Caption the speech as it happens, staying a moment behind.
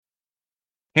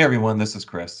Hey everyone, this is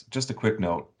Chris. Just a quick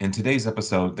note. In today's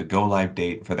episode, the go live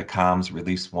date for the comms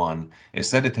Release 1 is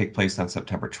said to take place on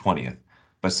September 20th,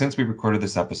 but since we recorded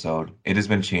this episode, it has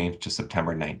been changed to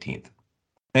September 19th.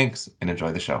 Thanks and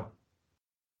enjoy the show.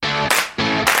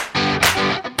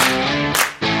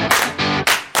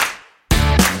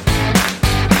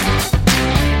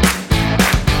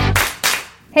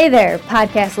 Hey there,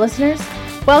 podcast listeners.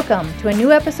 Welcome to a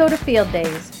new episode of Field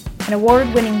Days, an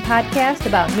award-winning podcast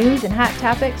about news and hot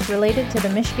topics related to the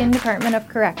Michigan Department of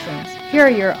Corrections. Here are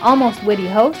your almost witty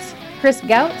hosts, Chris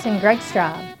Gautz and Greg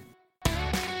Straub.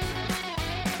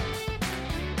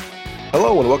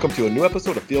 Hello and welcome to a new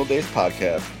episode of Field Days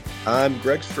podcast. I'm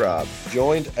Greg Straub,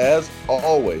 joined as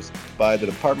always by the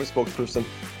department spokesperson,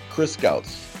 Chris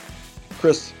Gautz.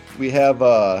 Chris, we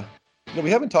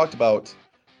haven't talked about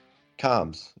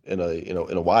comms in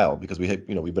a while because we've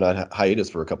been on hiatus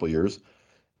for a couple of years,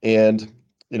 and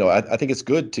I think it's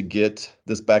good to get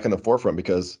this back in the forefront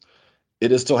because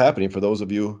it is still happening. For those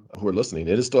of you who are listening,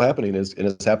 it is still happening, and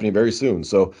it's happening very soon.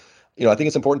 So, I think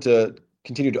it's important to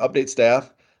continue to update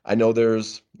staff. I know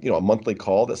there's a monthly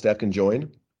call that staff can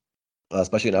join,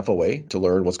 especially in FOA, to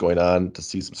learn what's going on, to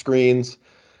see some screens,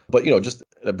 but just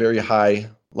a very high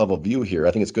level view here.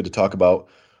 I think it's good to talk about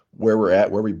where we're at,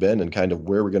 where we've been, and kind of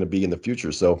where we're going to be in the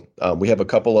future. So we have a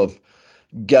couple of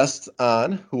guests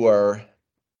on who are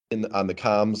on the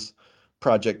comms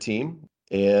project team,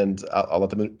 and I'll let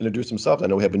them introduce themselves. I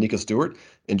know we have Anika Stewart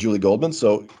and Julie Goldman.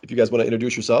 So if you guys want to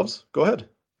introduce yourselves, go ahead.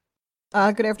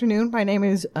 Good afternoon. My name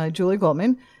is Julie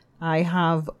Goldman. I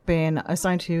have been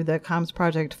assigned to the comms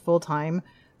project full-time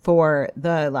for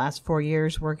the last 4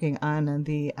 years, working on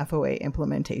the FOA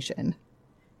implementation.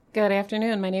 Good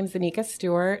afternoon. My name is Anika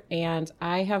Stewart, and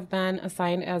I have been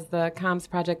assigned as the comms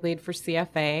project lead for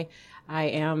CFA. I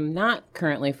am not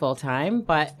currently full-time,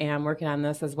 but am working on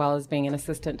this as well as being an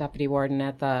assistant deputy warden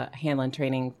at the Hanlon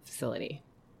Training Facility.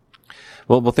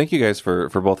 Well, thank you guys for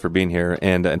being here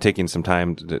and taking some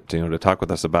time to talk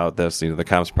with us about this, the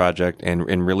comms project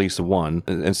and Release 1.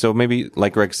 And so maybe,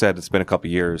 like Greg said, it's been a couple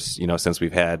of years, since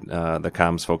we've had the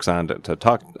comms folks on to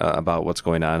talk about what's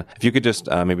going on. If you could just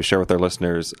maybe share with our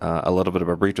listeners a little bit of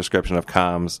a brief description of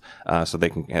comms so they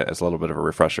can get us a little bit of a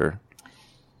refresher.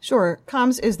 Sure.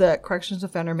 COMS is the Corrections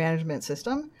Offender Management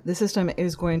System. The system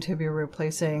is going to be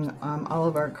replacing all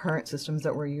of our current systems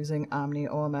that we're using, Omni,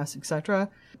 OMS, etc.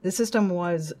 The system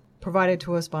was provided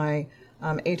to us by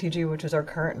ATG, which is our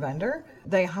current vendor.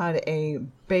 They had a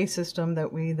base system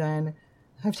that we then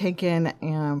have taken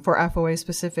for FOA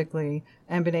specifically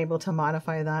and been able to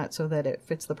modify that so that it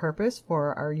fits the purpose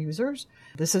for our users.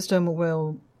 The system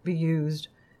will be used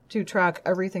to track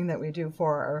everything that we do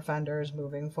for our offenders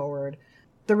moving forward.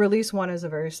 The Release 1 is a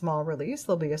very small release.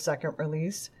 There'll be a second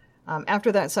release.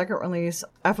 After that second release,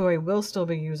 FOA will still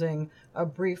be using a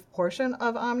brief portion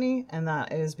of Omni, and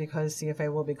that is because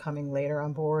CFA will be coming later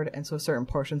on board, and so certain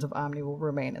portions of Omni will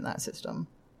remain in that system.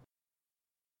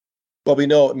 Well,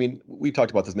 we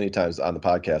talked about this many times on the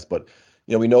podcast, but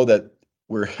we know that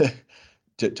we're,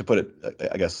 to put it,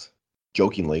 I guess,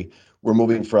 jokingly, we're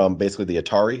moving from basically the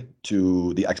Atari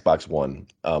to the Xbox One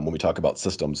when we talk about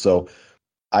systems. So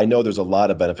I know there's a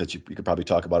lot of benefits. You could probably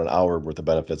talk about an hour worth of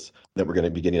benefits that we're going to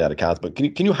be getting out of comms. But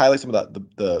can you highlight some of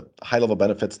the high level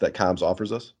benefits that comms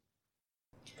offers us?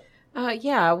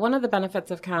 Yeah, one of the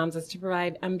benefits of comms is to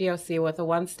provide MDOC with a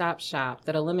one-stop shop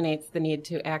that eliminates the need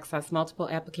to access multiple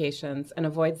applications and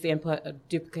avoids the input of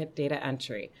duplicate data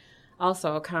entry.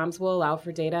 Also, comms will allow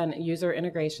for data and user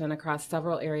integration across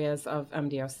several areas of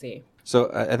MDOC.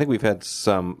 So I think we've had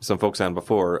some folks on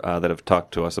before that have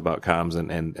talked to us about comms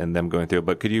and them going through it.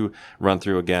 But could you run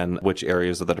through again which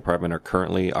areas of the department are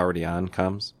currently already on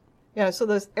comms? Yeah, so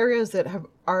those areas that have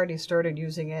already started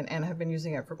using it and have been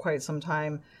using it for quite some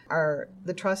time are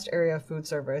the trust area, food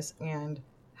service, and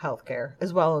healthcare,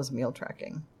 as well as meal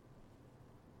tracking.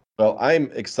 Well,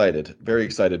 I'm excited, very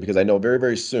excited, because I know very,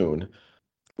 very soon,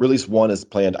 Release 1 is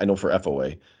planned, I know, for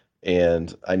FOA.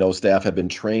 And I know staff have been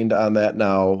trained on that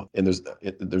now, and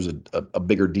there's a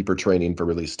bigger, deeper training for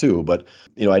Release 2. But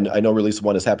I know Release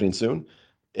 1 is happening soon.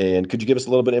 And could you give us a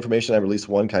little bit of information on Release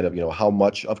 1, kind of how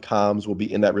much of comms will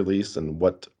be in that release, and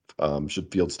what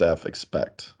should field staff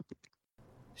expect?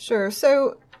 Sure.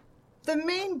 So the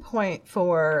main point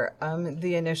for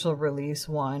the initial Release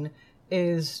 1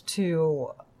 is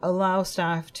to allow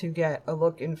staff to get a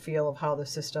look and feel of how the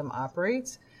system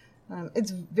operates. It's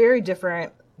very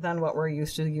different than what we're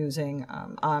used to using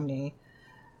Omni,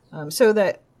 so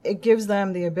that it gives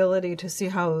them the ability to see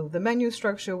how the menu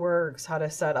structure works, how to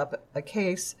set up a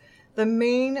case. The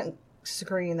main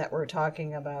screen that we're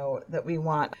talking about that we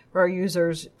want for our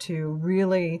users to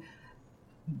really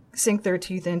sink their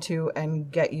teeth into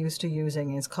and get used to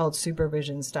using is called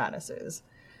supervision statuses.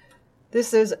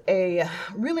 This is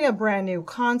really a brand new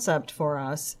concept for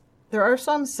us. There are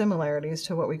some similarities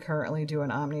to what we currently do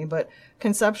in Omni, but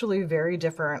conceptually very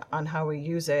different on how we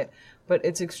use it. But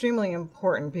it's extremely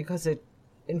important because it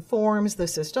informs the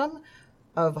system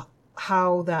of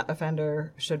how that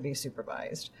offender should be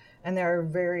supervised. And there are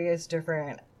various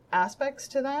different aspects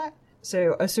to that.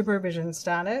 So a supervision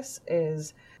status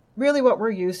is really what we're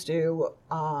used to,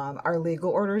 our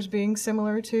legal orders being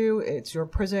similar to. It's your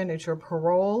prison, it's your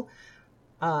parole,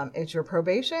 it's your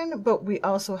probation, but we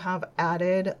also have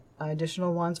added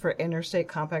additional ones for interstate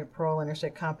compact parole,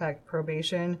 interstate compact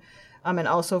probation, and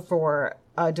also for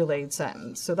a delayed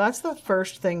sentence. So that's the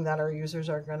first thing that our users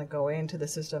are going to go into the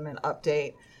system and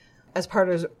update as part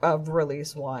of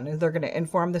Release 1. They're going to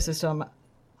inform the system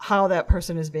how that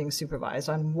person is being supervised,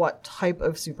 on what type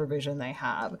of supervision they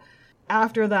have.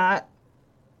 After that,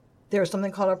 there's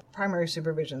something called a primary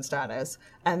supervision status.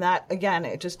 And that, again,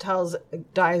 it just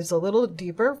dives a little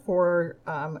deeper for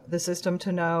the system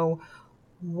to know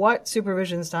what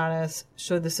supervision status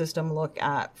should the system look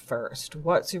at first.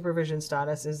 What supervision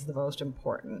status is the most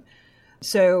important?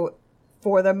 So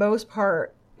for the most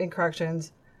part in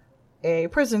corrections, a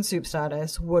prison sup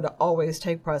status would always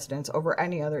take precedence over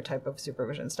any other type of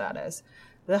supervision status.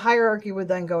 The hierarchy would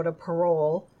then go to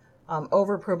parole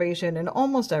over probation in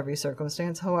almost every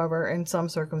circumstance. However, in some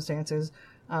circumstances,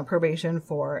 probation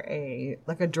for a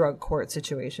drug court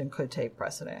situation could take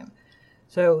precedent.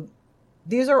 So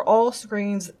these are all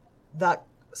screens that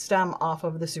stem off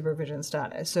of the supervision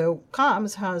status. So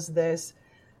COMS has this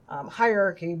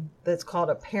hierarchy that's called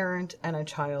a parent and a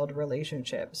child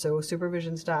relationship. So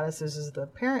supervision status is the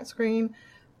parent screen.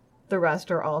 The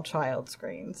rest are all child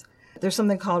screens. There's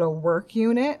something called a work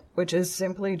unit, which is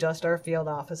simply just our field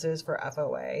offices for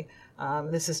FOA.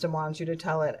 The system wants you to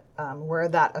tell it where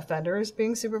that offender is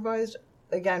being supervised.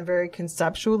 Again, very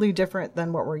conceptually different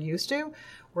than what we're used to.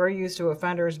 We're used to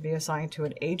offenders be assigned to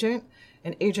an agent.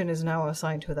 An agent is now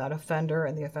assigned to that offender,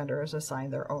 and the offender is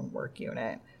assigned their own work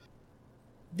unit.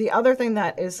 The other thing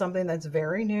that is something that's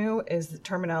very new is the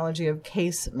terminology of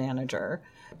case manager.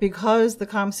 Because the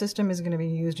COM system is going to be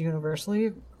used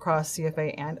universally across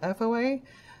CFA and FOA,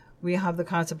 we have the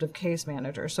concept of case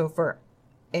manager. So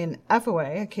in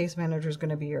FOA, a case manager is going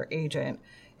to be your agent.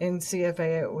 In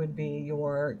CFA, it would be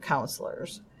your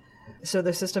counselors. So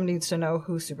the system needs to know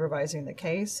who's supervising the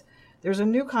case. There's a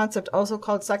new concept also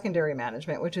called secondary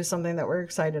management, which is something that we're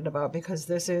excited about because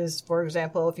this is, for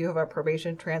example, if you have a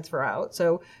probation transfer out.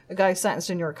 So a guy's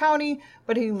sentenced in your county,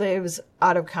 but he lives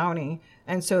out of county.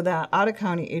 And so that out of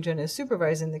county agent is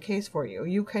supervising the case for you.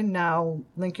 You can now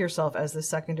link yourself as the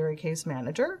secondary case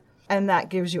manager, and that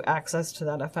gives you access to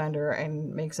that offender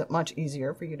and makes it much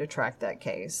easier for you to track that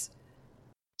case.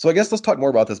 So I guess let's talk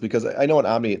more about this because I know in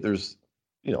Omni there's,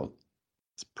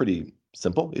 it's pretty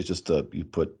simple. It's just you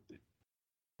put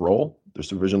role, their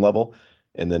supervision level,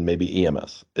 and then maybe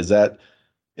EMS. Is that,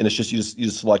 and it's just you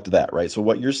just select that, right? So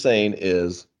what you're saying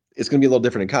is it's going to be a little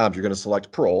different in COMS. You're going to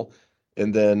select parole,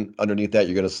 and then underneath that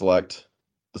you're going to select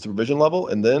the supervision level,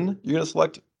 and then you're going to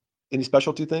select any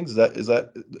specialty things. Is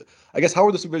that I guess how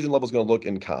are the supervision levels going to look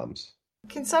in COMS?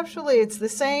 Conceptually, it's the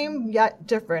same yet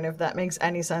different, if that makes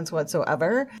any sense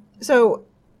whatsoever. So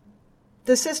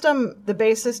the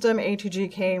base system,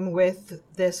 ATG, came with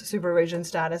this supervision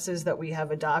statuses that we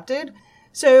have adopted.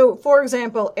 So, for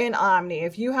example, in Omni,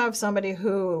 if you have somebody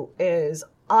who is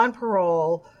on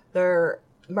parole, they're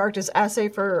marked as SA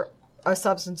for a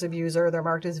substance abuser, they're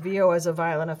marked as VO as a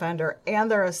violent offender, and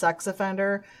they're a sex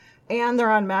offender, and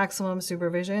they're on maximum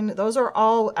supervision, those are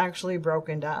all actually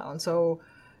broken down. So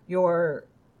your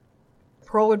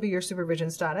parole would be your supervision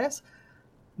status.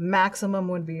 Maximum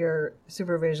would be your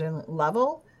supervision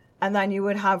level. And then you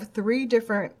would have 3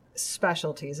 different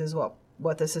specialties is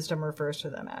what the system refers to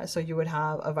them as. So you would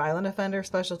have a violent offender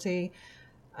specialty,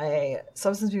 a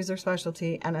substance abuser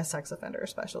specialty, and a sex offender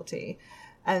specialty.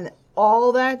 And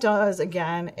all that does,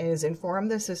 again, is inform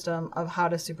the system of how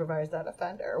to supervise that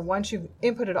offender. Once you've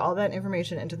inputted all that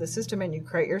information into the system and you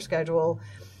create your schedule,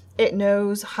 it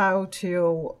knows how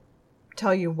to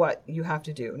tell you what you have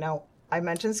to do. Now, I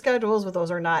mentioned schedules, but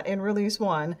those are not in Release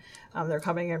 1. They're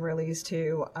coming in Release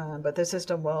 2, but the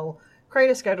system will create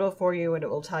a schedule for you, and it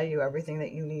will tell you everything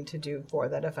that you need to do for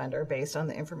that offender based on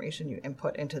the information you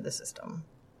input into the system.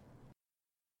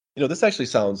 This actually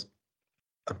sounds,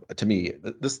 to me,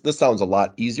 this sounds a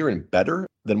lot easier and better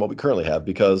than what we currently have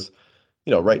because,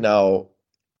 right now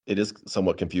it is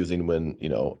somewhat confusing when,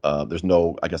 there's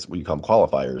no, I guess what you call them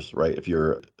qualifiers, right? If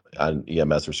you're on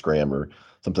EMS or SCRAM or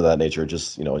something of that nature.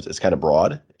 Just, it's kind of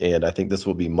broad. And I think this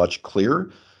will be much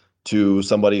clearer to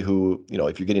somebody who,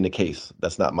 if you're getting a case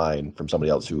that's not mine from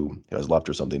somebody else who has left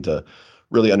or something, to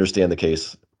really understand the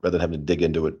case rather than having to dig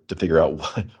into it to figure out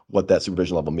what that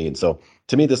supervision level means. So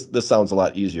to me, this sounds a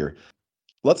lot easier.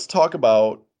 Let's talk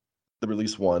about the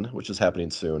release 1, which is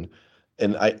happening soon.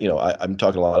 And I'm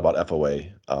talking a lot about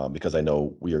FOA because I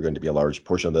know we are going to be a large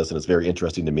portion of this, and it's very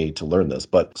interesting to me to learn this.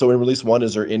 But so in release 1,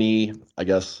 is there any, I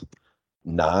guess,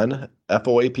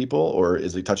 non-FOA people, or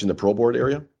is it touching the Pro Board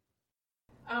area?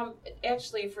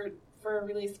 Actually, for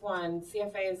release 1,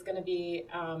 CFA is going to be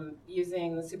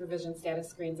using the supervision status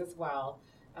screens as well.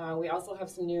 We also have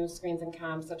some new screens in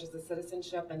comms, such as the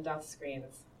citizenship and death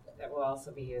screens that we'll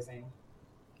also be using.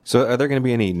 So are there going to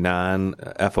be any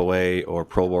non-FOA or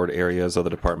Pro Board areas of the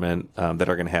department that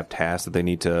are going to have tasks that they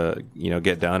need to,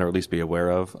 get done or at least be aware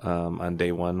of on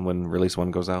day 1 when release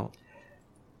 1 goes out?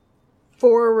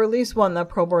 For release 1, the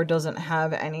Pro Board doesn't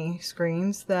have any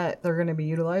screens that they're going to be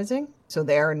utilizing. So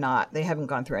they haven't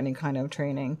gone through any kind of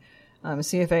training.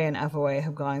 CFA and FOA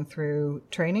have gone through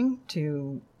training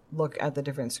to look at the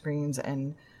different screens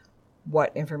and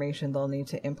what information they'll need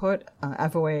to input.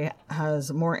 FOA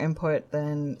has more input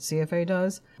than CFA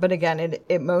does. But again,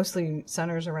 it mostly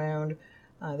centers around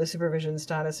the supervision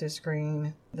status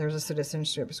screen. There's a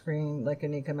citizenship screen, like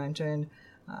Anika mentioned.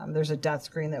 There's a death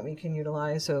screen that we can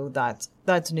utilize. So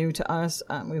that's new to us.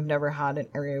 We've never had an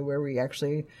area where we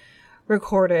actually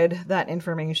recorded that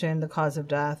information, the cause of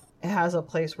death. It has a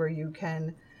place where you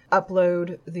can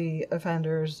upload the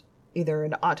offenders, either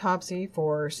an autopsy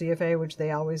for CFA, which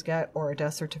they always get, or a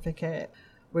death certificate,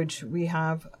 which we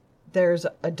have. There's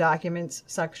a documents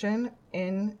section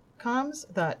in comms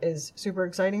that is super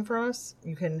exciting for us.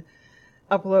 You can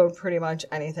upload pretty much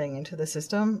anything into the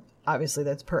system. Obviously,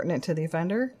 that's pertinent to the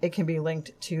offender. It can be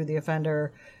linked to the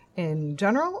offender in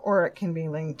general, or it can be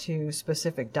linked to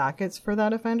specific dockets for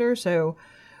that offender. So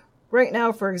right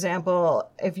now, for example,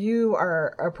 if you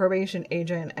are a probation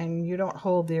agent and you don't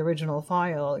hold the original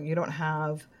file, you don't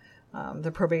have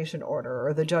the probation order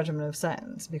or the judgment of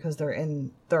sentence because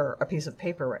they're a piece of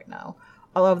paper right now.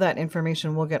 All of that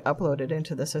information will get uploaded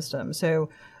into the system. So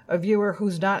a viewer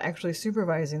who's not actually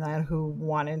supervising that,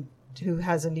 who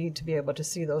has a need to be able to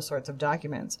see those sorts of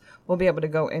documents, will be able to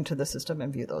go into the system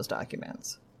and view those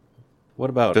documents. What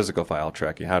about physical file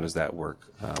tracking? How does that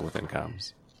work within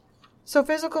comms? So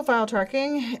physical file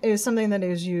tracking is something that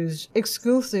is used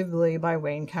exclusively by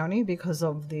Wayne County because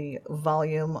of the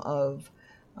volume of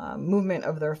movement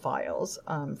of their files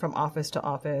from office to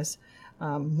office.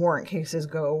 Warrant cases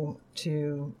go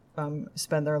to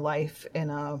spend their life in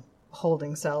a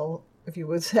holding cell, if you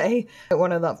would say, at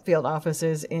one of the field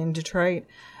offices in Detroit.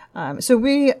 So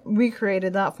we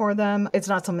created that for them. It's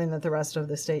not something that the rest of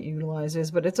the state utilizes,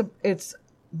 but it's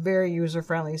very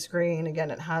user-friendly screen.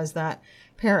 Again, it has that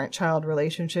parent-child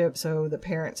relationship. So the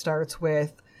parent starts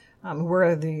with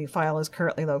where the file is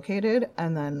currently located,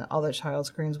 and then all the child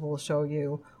screens will show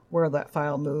you where that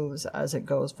file moves as it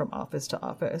goes from office to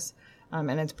office.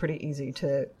 And it's pretty easy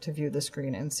to view the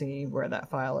screen and see where that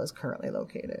file is currently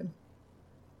located.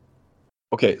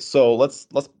 Okay, so let's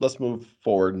move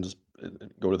forward and just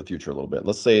go to the future a little bit.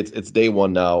 Let's say it's day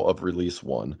 1 now of release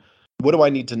 1. What do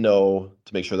I need to know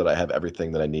to make sure that I have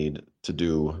everything that I need to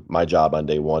do my job on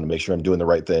day 1, make sure I'm doing the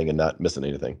right thing and not missing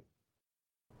anything?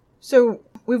 So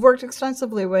we've worked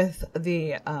extensively with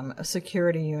the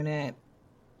security unit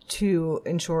to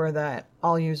ensure that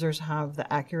all users have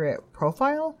the accurate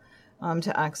profile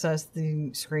to access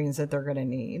the screens that they're going to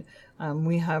need.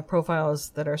 We have profiles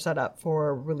that are set up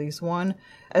for release 1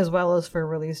 as well as for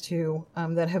release 2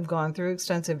 that have gone through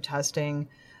extensive testing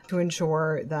to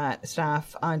ensure that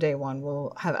staff on day 1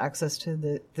 will have access to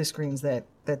the screens that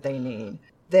they need.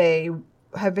 They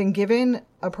have been given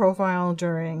a profile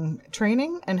during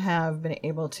training and have been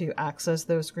able to access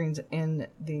those screens in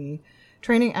the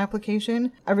training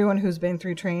application. Everyone who's been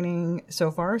through training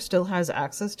so far still has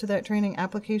access to that training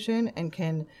application and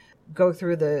can go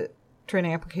through the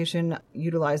training application,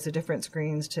 utilize the different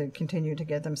screens to continue to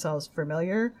get themselves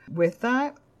familiar with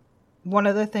that. One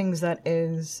of the things that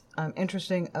is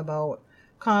interesting about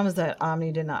comms that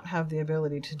Omni did not have the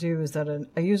ability to do is that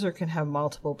a user can have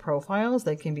multiple profiles.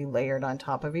 They can be layered on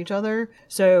top of each other.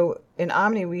 So in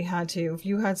Omni, if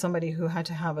you had somebody who had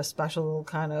to have a special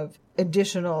kind of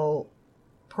additional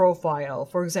profile,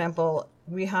 for example,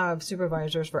 we have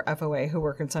supervisors for FOA who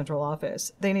work in central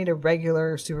office. They need a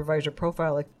regular supervisor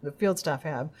profile like the field staff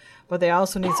have, but they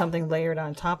also need something layered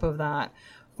on top of that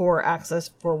for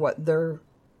access for what their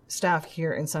staff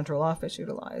here in central office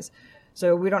utilize.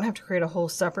 So we don't have to create a whole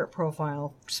separate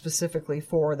profile specifically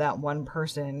for that one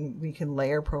person. We can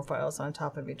layer profiles on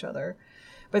top of each other.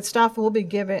 But staff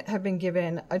have been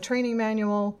given a training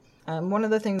manual. One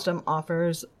of the things STEM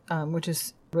offers, which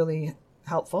is really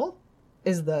helpful,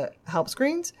 is the help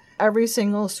screens. Every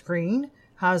single screen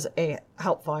has a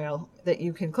help file that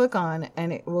you can click on,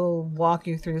 and it will walk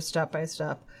you through step by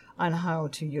step on how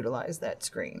to utilize that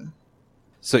screen.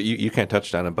 So you kind of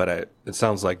touched on it, but it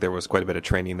sounds like there was quite a bit of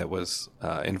training that was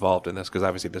involved in this, because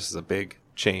obviously this is a big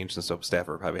change, and so staff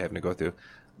are probably having to go through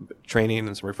training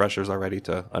and some refreshers already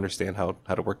to understand how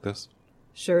to work this.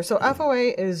 Sure. So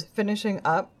FOA is finishing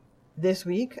up this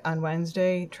week on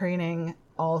Wednesday, training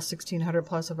all 1,600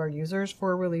 plus of our users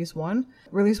for Release 1.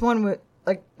 Release 1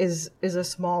 is a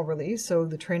small release, so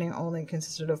the training only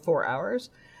consisted of 4 hours.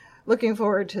 Looking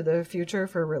forward to the future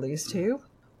for Release 2.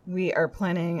 We are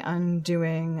planning on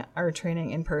doing our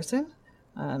training in person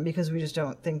because we just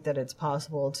don't think that it's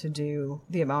possible to do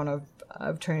the amount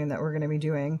of training that we're going to be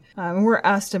doing. We're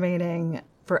estimating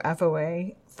for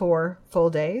FOA 4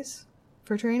 full days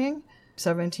for training,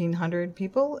 1,700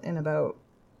 people in about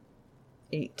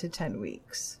 8 to 10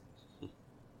 weeks.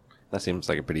 That seems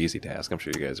like a pretty easy task. I'm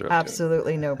sure you guys are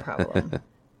absolutely no problem.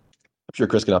 I'm sure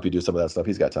Chris can help you do some of that stuff.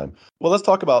 He's got time. Well, let's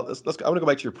talk about this. I want to go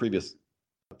back to your previous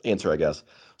answer, I guess.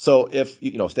 So if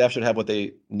staff should have what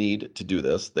they need to do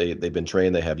this. They've been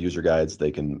trained. They have user guides.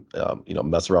 They can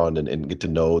mess around and get to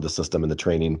know the system and the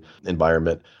training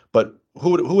environment. But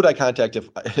who would I contact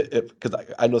if because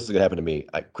I know this is gonna happen to me.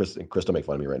 Chris, don't make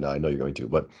fun of me right now. I know you're going to,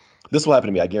 but this will happen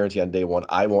to me. I guarantee on day one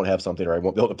I won't have something, or I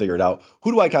won't be able to figure it out.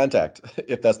 Who do I contact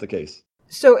if that's the case?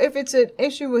 So if it's an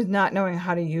issue with not knowing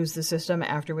how to use the system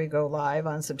after we go live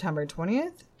on September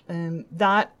 20th,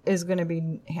 that is going to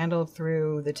be handled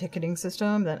through the ticketing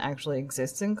system that actually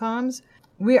exists in comms.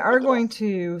 We are going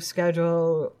to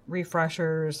schedule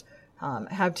refreshers,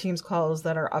 have Teams calls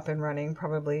that are up and running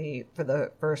probably for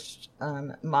the first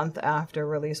month after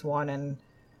Release 1 and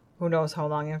who knows how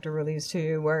long after Release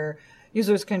 2, where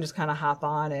users can just kind of hop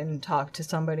on and talk to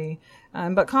somebody.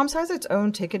 But comms has its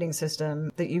own ticketing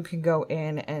system that you can go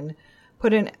in and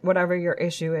put in whatever your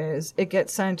issue is. It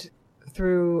gets sent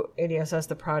through ADSS,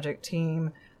 the project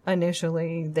team.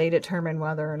 Initially, they determine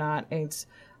whether or not it's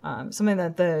something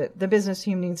that the business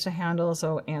team needs to handle.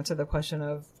 So answer the question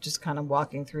of just kind of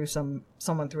walking through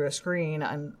someone through a screen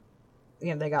and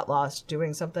they got lost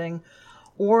doing something.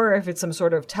 Or if it's some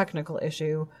sort of technical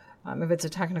issue, if it's a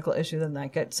technical issue, then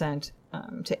that gets sent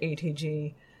to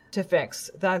ATG to fix.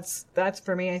 That's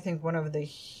for me, I think one of the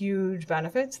huge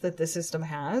benefits that the system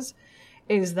has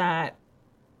is that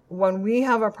when we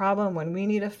have a problem, when we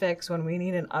need a fix, when we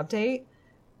need an update,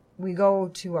 we go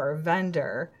to our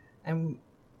vendor and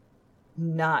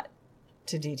not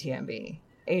to DTMB.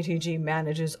 ATG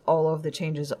manages all of the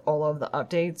changes, all of the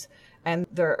updates, and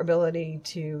their ability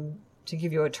to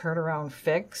give you a turnaround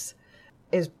fix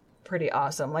is pretty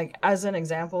awesome. Like, as an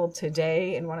example,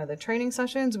 today in one of the training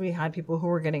sessions, we had people who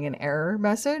were getting an error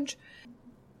message.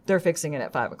 They're fixing it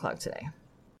at 5:00 today.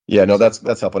 Yeah, no, that's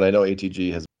helpful. I know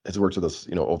ATG has worked with us,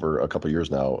 over a couple of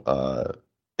years now,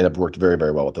 and have worked very,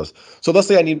 very well with us. So let's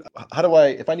say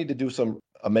if I need to do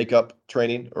a makeup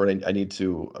training, or I need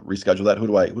to reschedule that, who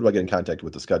do I get in contact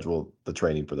with to schedule the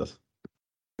training for this?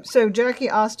 So Jackie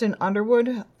Austin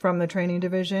Underwood from the training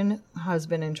division has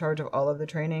been in charge of all of the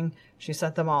training. She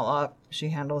set them all up. She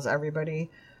handles everybody.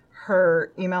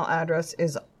 Her email address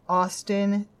is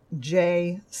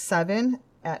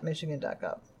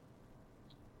austinj7@michigan.gov.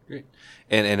 Great.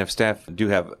 And if staff do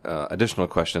have additional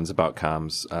questions about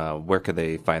comms, where could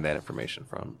they find that information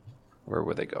from? Where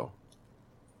would they go?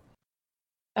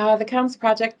 The comms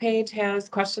project page has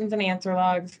questions and answer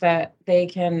logs that they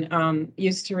can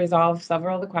use to resolve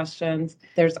several of the questions.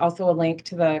 There's also a link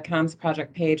to the comms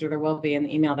project page, or there will be in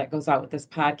the email that goes out with this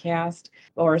podcast,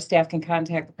 or staff can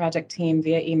contact the project team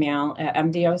via email at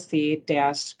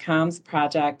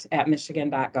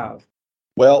mdoc-commsproject@michigan.gov.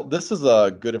 Well, this is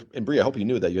a good, and Bree, I hope you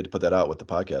knew that you had to put that out with the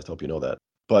podcast. I hope you know that.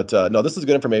 But no, this is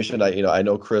good information. I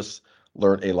know Chris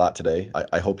learned a lot today.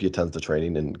 I hope he attends the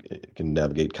training and can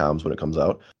navigate comms when it comes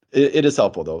out. It is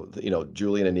helpful though.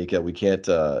 Julie and Anika, we can't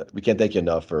thank you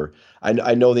enough for.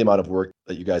 I know the amount of work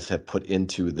that you guys have put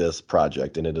into this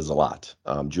project, and it is a lot.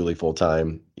 Julie full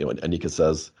time. Anika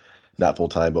says not full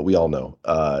time, but we all know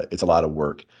it's a lot of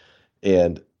work.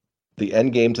 And the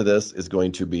end game to this is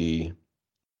going to be,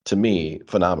 to me,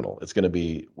 phenomenal. It's going to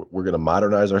be, we're going to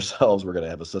modernize ourselves. We're going to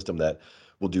have a system that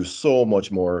will do so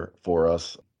much more for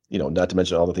us. Not to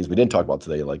mention all the things we didn't talk about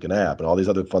today, like an app and all these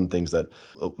other fun things that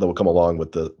will come along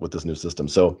with this new system.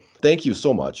 So thank you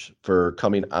so much for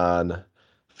coming on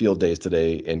Field Days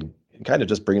today and and kind of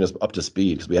just bringing us up to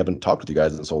speed, because we haven't talked with you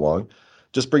guys in so long.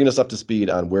 Just bringing us up to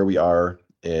speed on where we are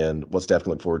and what staff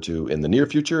can look forward to in the near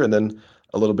future, and then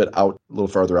a little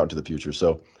farther out into the future.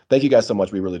 So thank you guys so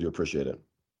much. We really do appreciate it.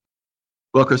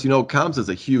 Well, Chris, comms is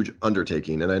a huge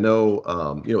undertaking, and I know,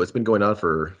 it's been going on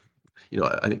for,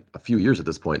 I think a few years at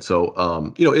this point. So,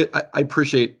 I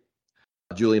appreciate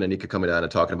Julie and Anika coming on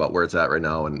and talking about where it's at right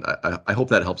now, and I hope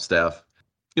that helps staff,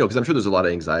 because I'm sure there's a lot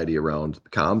of anxiety around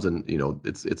comms, and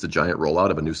it's a giant rollout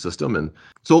of a new system, and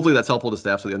so hopefully that's helpful to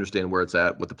staff so they understand where it's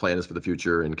at, what the plan is for the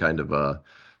future, and kind of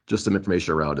just some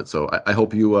information around it. So I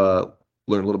hope you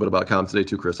learn a little bit about comms today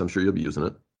too, Chris. I'm sure you'll be using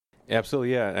it.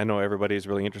 Absolutely, yeah. I know everybody's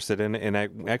really interested in it. And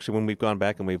actually, when we've gone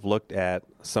back and we've looked at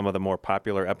some of the more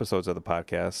popular episodes of the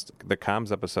podcast, the comms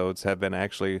episodes have been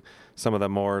actually some of the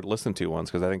more listened to ones,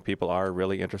 because I think people are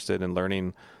really interested in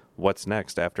learning what's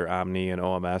next after Omni and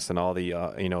OMS and all the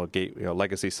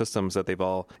legacy systems that they've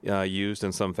all used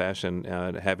in some fashion.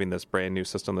 Having this brand new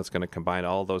system that's going to combine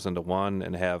all those into one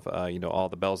and have all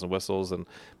the bells and whistles and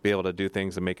be able to do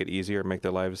things and make it easier, make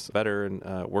their lives better and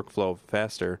workflow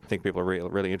faster. I think people are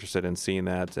really interested in seeing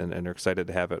that and are excited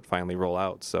to have it finally roll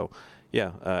out. So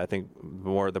yeah, I think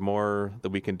the more that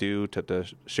we can do to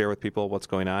share with people what's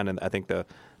going on, and I think the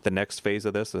next phase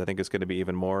of this, I think, is going to be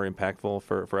even more impactful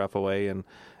for FOA and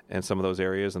some of those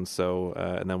areas, and so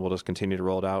and then we'll just continue to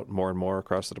roll it out more and more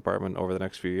across the department over the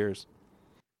next few years.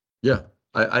 Yeah,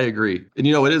 I agree, and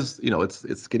it is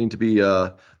it's getting to be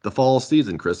the fall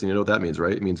season, Chris, and you know what that means,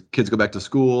 right? It means kids go back to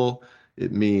school.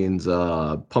 It means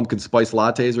pumpkin spice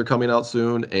lattes are coming out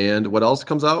soon, and what else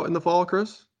comes out in the fall,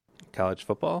 Chris? College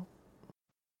football.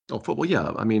 Oh, football,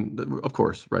 yeah. I mean, of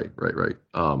course, right.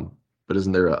 But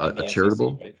isn't there a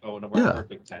charitable? SEC, right? Oh, no, we're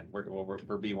Perfect 10. We're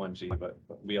B1G, but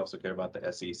we also care about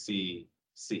the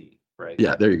SEC, right?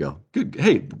 Yeah, there you go. Good.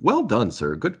 Hey, well done,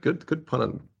 sir. Good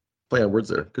play on words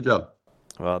there. Good job.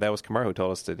 Well, that was Kamara who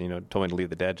told us to, told me to leave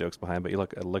the dad jokes behind. But you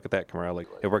look at that, Kamara. Like,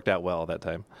 it worked out well that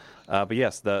time. But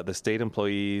yes, the state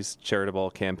employees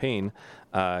charitable campaign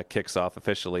kicks off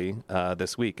officially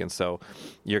this week, and so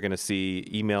you're going to see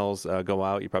emails go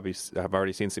out. You probably have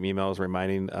already seen some emails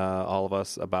reminding all of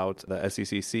us about the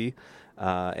SECC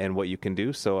and what you can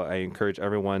do. So I encourage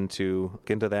everyone to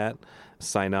look into that,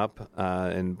 sign up,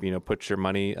 and put your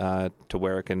money to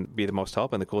where it can be the most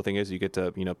help. And the cool thing is you get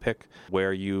to pick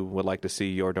where you would like to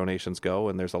see your donations go.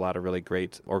 And there's a lot of really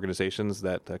great organizations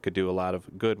that could do a lot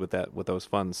of good with those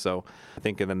funds. So I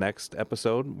think in the next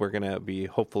episode we're going to be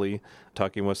hopefully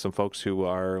talking with some folks who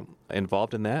are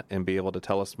involved in that and be able to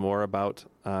tell us more about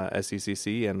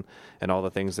SECC and all the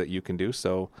things that you can do.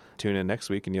 So tune in next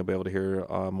week and you'll be able to hear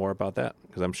more about that,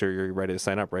 because I'm sure you're ready to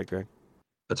sign up, right, Greg?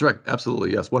 That's right.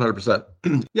 Absolutely. Yes.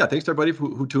 100%. Yeah. Thanks to everybody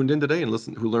who tuned in today and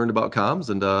who learned about comms,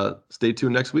 and stay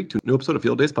tuned next week to a new episode of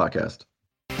Field Days Podcast.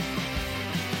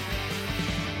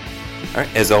 All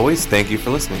right. As always, thank you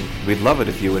for listening. We'd love it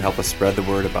if you would help us spread the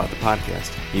word about the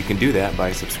podcast. You can do that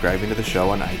by subscribing to the show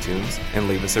on iTunes and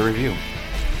leave us a review.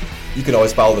 You can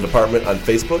always follow the department on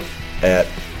Facebook at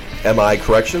MI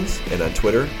Corrections and on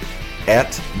Twitter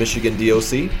at Michigan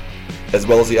DOC, as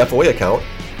well as the FOA account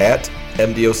at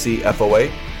MDOC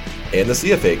FOA and the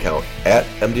CFA account at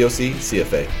MDOC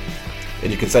CFA.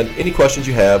 And you can send any questions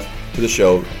you have to the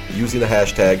show using the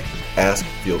hashtag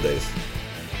AskFieldDays.